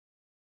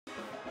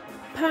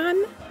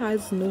pan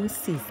has no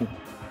season,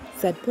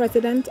 said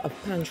President of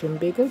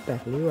Trinbago,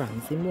 Beverly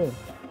Ramsey Moore.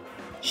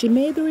 She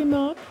made the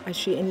remark as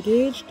she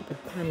engaged with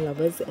pan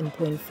lovers in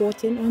Point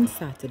Fortin on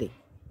Saturday.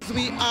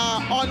 We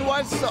are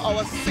onwards to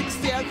our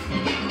 60th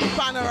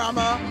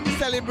Panorama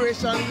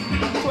Celebration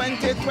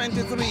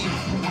 2023,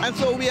 and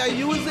so we are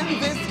using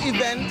this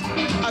event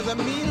as a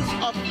means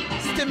of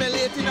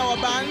stimulating our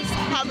bands,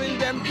 having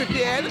them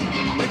prepared,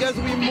 because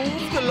we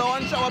move to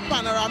launch our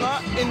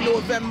Panorama in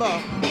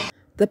November.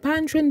 The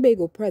Pan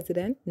Trinbago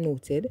president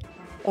noted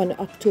on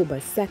October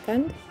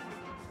 2nd,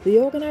 the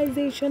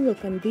organization will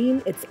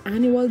convene its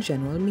annual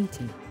general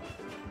meeting.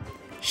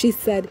 She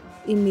said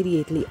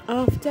immediately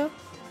after,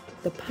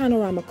 the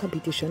Panorama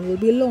competition will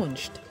be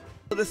launched.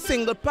 The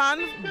single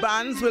pan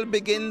bands will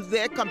begin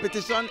their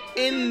competition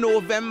in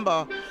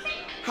November,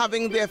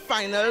 having their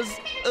finals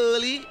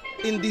early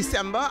in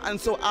December, and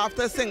so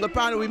after single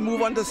pan we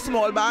move on to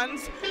small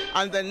bands,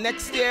 and the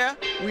next year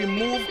we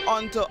move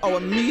on to our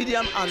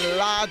medium and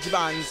large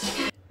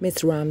bands.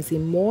 Ms. Ramsey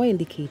Moore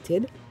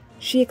indicated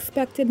she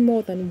expected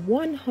more than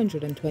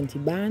 120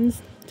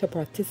 bands to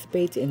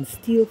participate in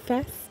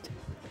Steelfest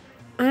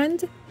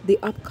and the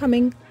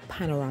upcoming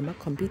Panorama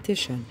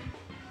competition.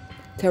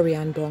 Terry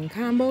Ann Brown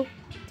Campbell,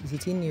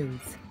 TTT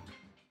News.